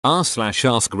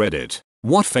r/ask Reddit.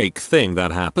 What fake thing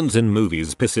that happens in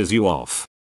movies pisses you off?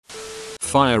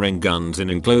 Firing guns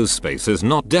in enclosed spaces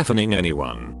not deafening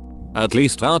anyone. At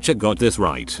least Archer got this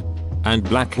right. And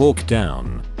Black Hawk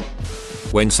Down.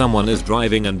 When someone is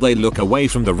driving and they look away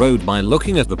from the road by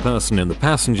looking at the person in the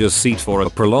passenger seat for a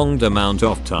prolonged amount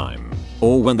of time.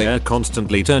 Or when they are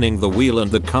constantly turning the wheel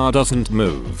and the car doesn't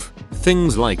move.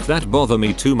 Things like that bother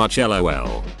me too much,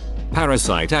 lol.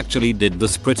 Parasite actually did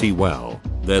this pretty well.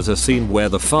 There's a scene where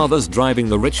the father's driving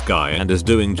the rich guy and is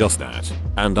doing just that.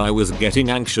 And I was getting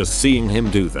anxious seeing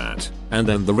him do that. And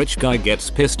then the rich guy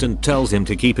gets pissed and tells him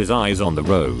to keep his eyes on the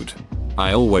road.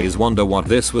 I always wonder what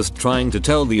this was trying to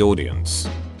tell the audience.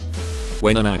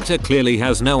 When an actor clearly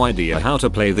has no idea how to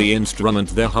play the instrument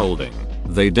they're holding,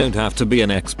 they don't have to be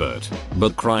an expert,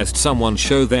 but Christ, someone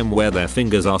show them where their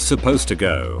fingers are supposed to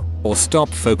go, or stop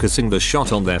focusing the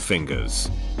shot on their fingers.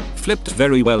 Flipped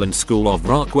very well in School of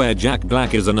Rock, where Jack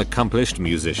Black is an accomplished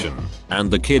musician, and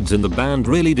the kids in the band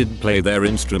really did play their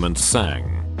instruments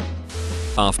sang.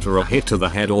 After a hit to the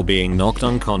head or being knocked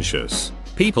unconscious,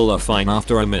 people are fine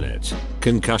after a minute.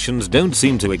 Concussions don't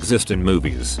seem to exist in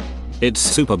movies. It's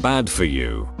super bad for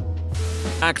you.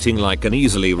 Acting like an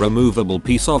easily removable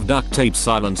piece of duct tape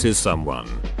silences someone.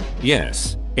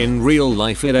 Yes, in real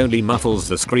life it only muffles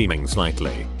the screaming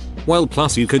slightly. Well,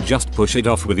 plus you could just push it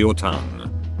off with your tongue.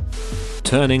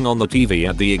 Turning on the TV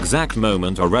at the exact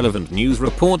moment a relevant news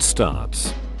report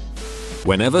starts.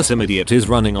 Whenever some idiot is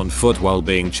running on foot while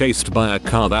being chased by a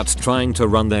car that's trying to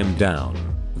run them down,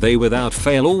 they without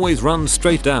fail always run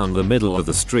straight down the middle of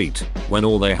the street, when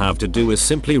all they have to do is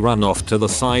simply run off to the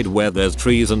side where there's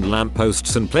trees and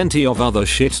lampposts and plenty of other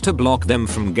shit to block them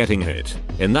from getting hit.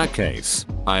 In that case,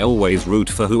 I always root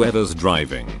for whoever's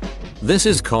driving. This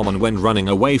is common when running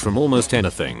away from almost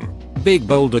anything. Big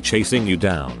boulder chasing you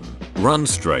down. Run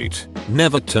straight,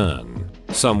 never turn.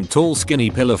 Some tall skinny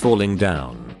pillar falling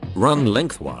down. Run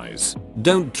lengthwise.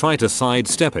 Don't try to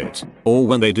sidestep it, or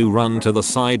when they do run to the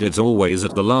side it's always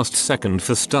at the last second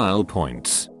for style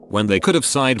points, when they could have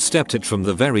sidestepped it from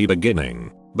the very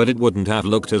beginning, but it wouldn't have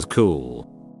looked as cool.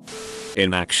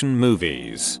 In action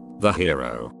movies, the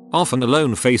hero, often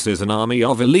alone, faces an army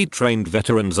of elite trained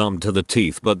veterans armed to the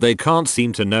teeth, but they can't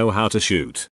seem to know how to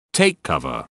shoot, take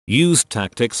cover, use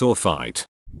tactics or fight.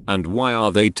 And why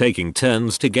are they taking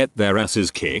turns to get their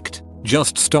asses kicked?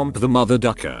 Just stomp the mother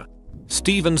ducker.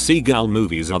 Steven Seagal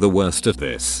movies are the worst at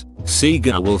this.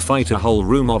 Seagal will fight a whole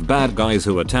room of bad guys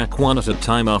who attack one at a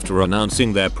time after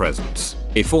announcing their presence.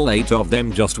 If all 8 of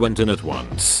them just went in at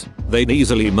once, they'd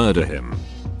easily murder him.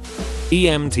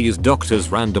 EMT's doctor's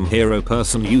random hero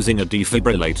person using a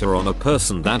defibrillator on a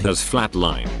person that has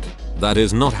flatlined. That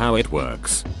is not how it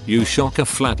works. You shock a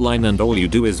flatline and all you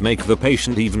do is make the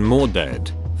patient even more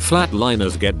dead.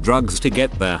 Flatliners get drugs to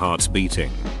get their hearts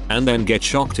beating, and then get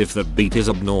shocked if the beat is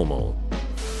abnormal.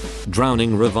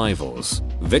 Drowning revivals.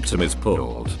 Victim is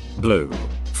pulled, blue,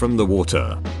 from the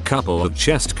water. Couple of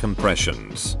chest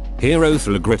compressions. Hero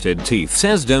through gritted teeth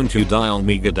says, "Don't you die on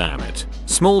me, goddammit."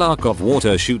 Small arc of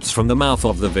water shoots from the mouth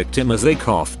of the victim as they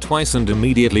cough twice and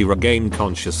immediately regain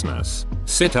consciousness.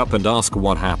 Sit up and ask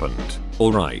what happened.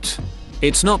 Alright.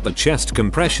 It's not the chest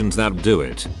compressions that do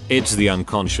it, it's the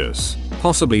unconscious,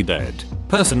 possibly dead,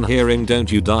 person hearing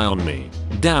 "Don't you die on me."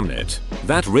 Damn it,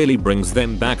 that really brings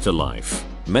them back to life.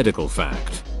 Medical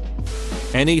fact.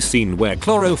 Any scene where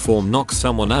chloroform knocks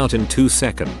someone out in 2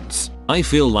 seconds, I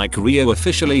feel like Rio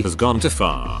officially has gone too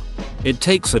far. It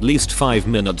takes at least 5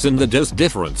 minutes and the dose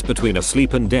difference between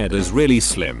asleep and dead is really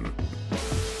slim.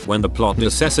 When the plot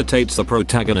necessitates the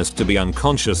protagonist to be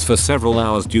unconscious for several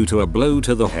hours due to a blow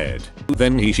to the head,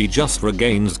 then she just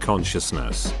regains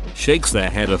consciousness, shakes their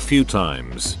head a few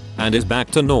times, and is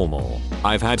back to normal.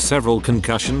 I've had several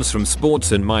concussions from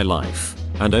sports in my life,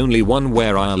 and only one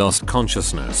where I lost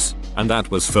consciousness, and that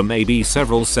was for maybe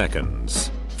several seconds.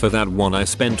 For that one I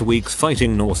spent weeks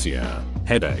fighting nausea,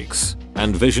 headaches,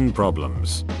 and vision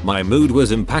problems. My mood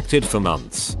was impacted for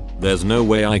months. There's no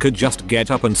way I could just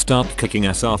get up and start kicking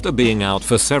ass after being out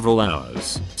for several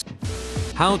hours.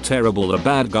 How terrible the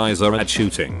bad guys are at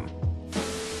shooting.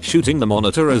 Shooting the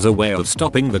monitor as a way of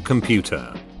stopping the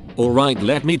computer. Alright,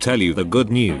 let me tell you the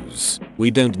good news. We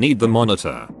don't need the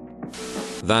monitor.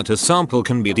 That a sample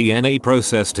can be DNA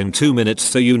processed in 2 minutes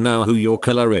so you know who your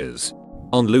killer is.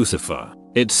 On Lucifer,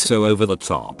 it's so over the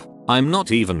top. I'm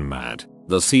not even mad.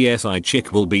 The CSI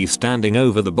chick will be standing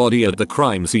over the body at the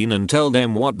crime scene and tell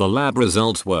them what the lab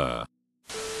results were.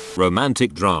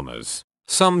 Romantic dramas.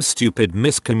 Some stupid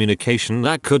miscommunication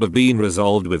that could have been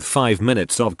resolved with 5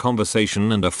 minutes of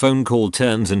conversation and a phone call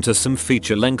turns into some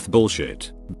feature-length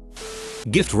bullshit.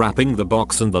 Gift wrapping the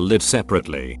box and the lid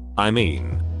separately. I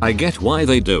mean, I get why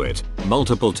they do it,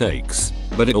 multiple takes,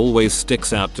 but it always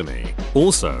sticks out to me.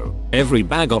 Also, every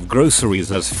bag of groceries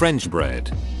has French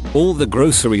bread. All the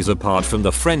groceries apart from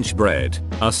the French bread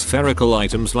are spherical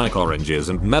items like oranges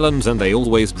and melons, and they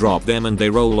always drop them and they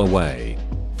roll away.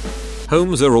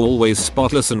 Homes are always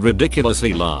spotless and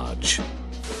ridiculously large.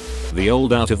 The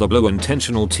old out of the blue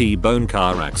intentional T-bone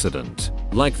car accident.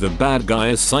 Like the bad guy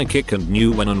is psychic and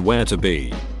knew when and where to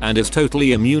be, and is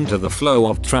totally immune to the flow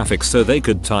of traffic, so they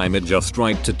could time it just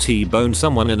right to T-bone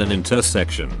someone in an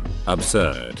intersection.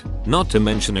 Absurd. Not to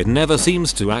mention it never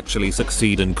seems to actually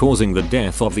succeed in causing the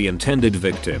death of the intended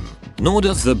victim, nor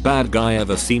does the bad guy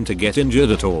ever seem to get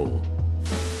injured at all.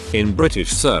 In British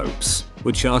soaps,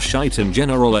 which are shite in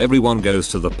general, everyone goes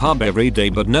to the pub every day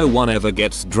but no one ever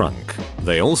gets drunk.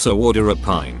 They also order a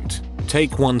pint,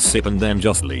 take one sip and then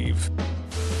just leave.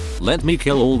 Let me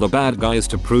kill all the bad guys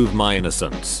to prove my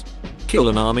innocence. Kill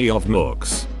an army of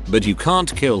mooks, but you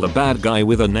can't kill the bad guy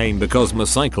with a name, because my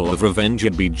cycle of revenge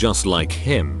would be just like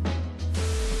him.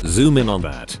 Zoom in on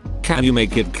that. Can you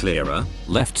make it clearer?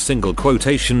 Left single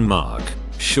quotation mark.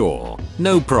 Sure,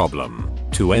 no problem.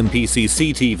 To NPC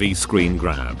CTV screen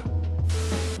grab.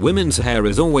 Women's hair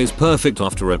is always perfect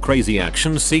after a crazy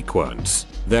action sequence.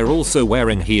 They're also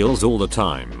wearing heels all the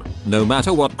time, no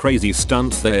matter what crazy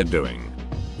stunts they're doing.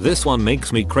 This one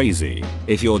makes me crazy.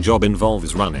 If your job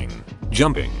involves running,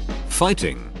 jumping,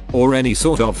 fighting, or any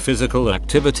sort of physical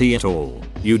activity at all,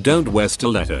 you don't wear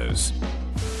stilettos.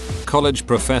 College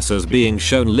professors being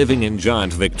shown living in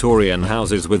giant Victorian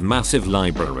houses with massive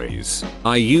libraries.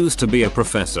 I used to be a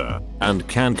professor, and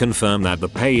can confirm that the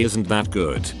pay isn't that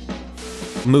good.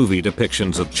 Movie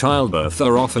depictions of childbirth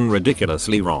are often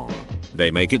ridiculously wrong.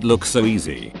 They make it look so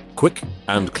easy, quick,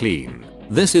 and clean.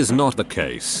 This is not the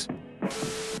case.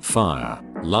 Fire,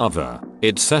 lava,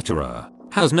 etc.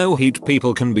 has no heat.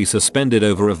 People can be suspended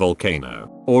over a volcano,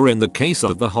 or in the case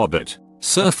of The Hobbit,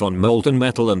 surf on molten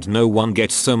metal and no one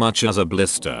gets so much as a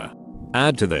blister.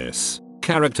 Add to this,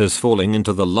 characters falling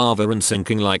into the lava and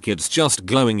sinking like it's just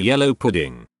glowing yellow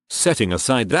pudding. Setting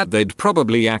aside that they'd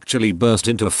probably actually burst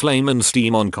into flame and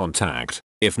steam on contact,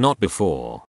 if not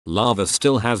before. Lava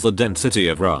still has the density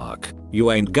of rock.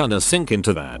 You ain't gonna sink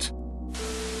into that.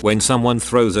 When someone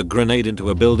throws a grenade into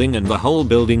a building and the whole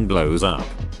building blows up.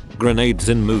 Grenades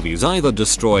in movies either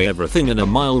destroy everything in a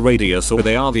mile radius or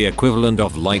they are the equivalent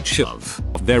of light shove.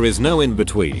 There is no in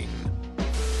between.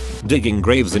 Digging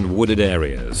graves in wooded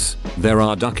areas. There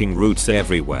are ducking routes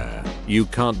everywhere. You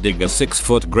can't dig a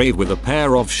 6-foot grave with a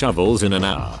pair of shovels in an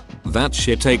hour. That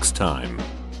shit takes time.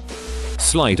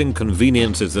 Slight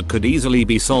inconveniences that could easily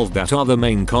be solved that are the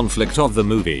main conflict of the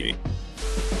movie.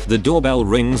 The doorbell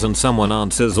rings and someone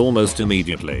answers almost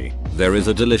immediately. There is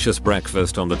a delicious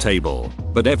breakfast on the table,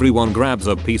 but everyone grabs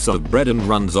a piece of bread and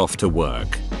runs off to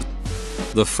work.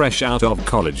 The fresh out of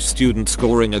college student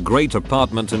scoring a great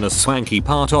apartment in a swanky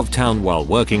part of town while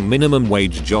working minimum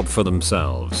wage job for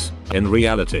themselves. In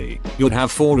reality, you'd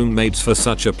have 4 roommates for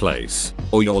such a place,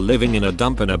 or you're living in a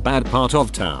dump in a bad part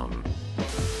of town.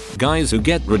 Guys who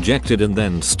get rejected and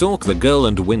then stalk the girl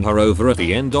and win her over at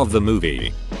the end of the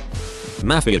movie.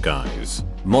 Mafia guys,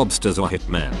 mobsters or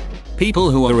hitmen.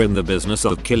 People who are in the business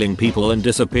of killing people and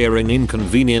disappearing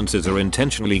inconveniences are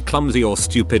intentionally clumsy or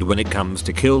stupid when it comes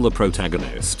to kill the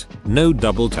protagonist. No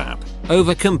double tap,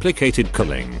 overcomplicated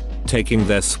killing, taking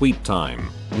their sweet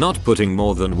time, not putting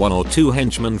more than 1 or 2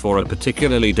 henchmen for a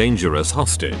particularly dangerous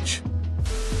hostage.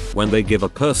 When they give a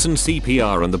person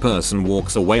CPR and the person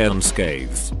walks away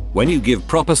unscathed. When you give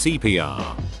proper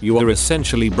CPR, you are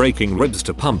essentially breaking ribs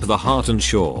to pump the heart, and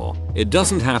sure, it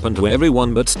doesn't happen to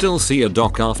everyone, but still see a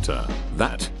doc after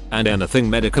that, and anything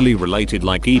medically related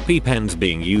like EpiPens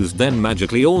being used, then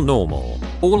magically all normal.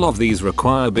 All of these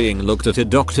require being looked at a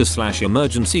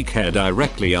doctor/emergency care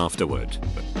directly afterward.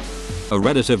 A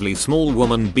relatively small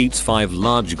woman beats 5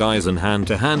 large guys in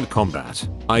hand-to-hand combat.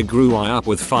 I grew up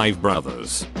with 5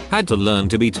 brothers. Had to learn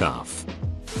to be tough.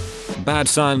 Bad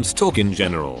science talk in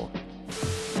general.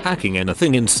 Hacking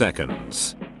anything in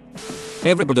seconds.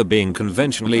 Everybody being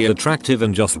conventionally attractive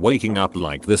and just waking up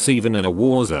like this even in a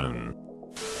war zone.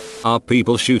 Are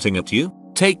people shooting at you?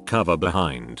 Take cover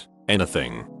behind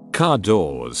anything. Car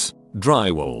doors,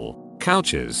 drywall,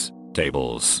 couches,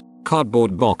 tables,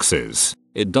 cardboard boxes.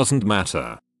 It doesn't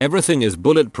matter. Everything is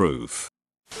bulletproof.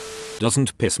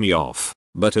 Doesn't piss me off.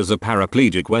 But as a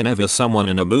paraplegic, whenever someone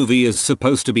in a movie is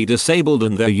supposed to be disabled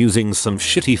and they're using some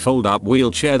shitty fold-up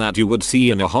wheelchair that you would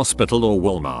see in a hospital or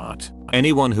Walmart,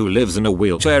 Anyone who lives in a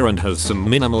wheelchair and has some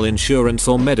minimal insurance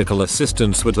or medical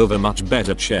assistance would have a much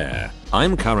better chair.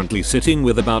 I'm currently sitting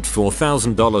with about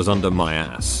 $4,000 under my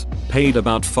ass. Paid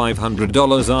about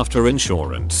 $500 after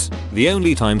insurance. The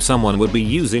only time someone would be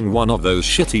using one of those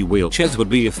shitty wheelchairs would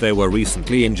be if they were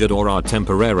recently injured or are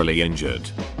temporarily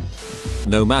injured.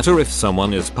 No matter if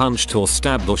someone is punched or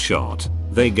stabbed or shot,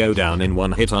 they go down in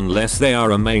one hit unless they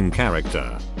are a main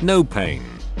character. No pain,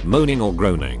 moaning or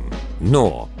groaning.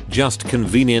 Nor just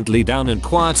conveniently down and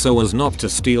quiet so as not to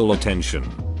steal attention.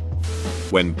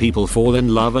 When people fall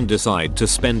in love and decide to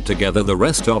spend together the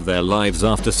rest of their lives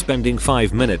after spending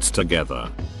 5 minutes together.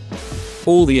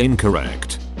 All the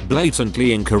incorrect,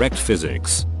 blatantly incorrect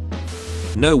physics.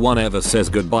 No one ever says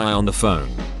goodbye on the phone.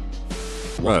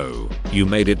 Whoa, you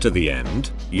made it to the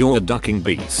end? You're a ducking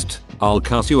beast. I'll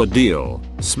cut you a deal.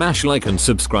 Smash like and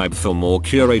subscribe for more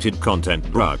curated content,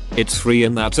 bruh. It's free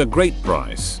and that's a great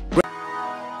price.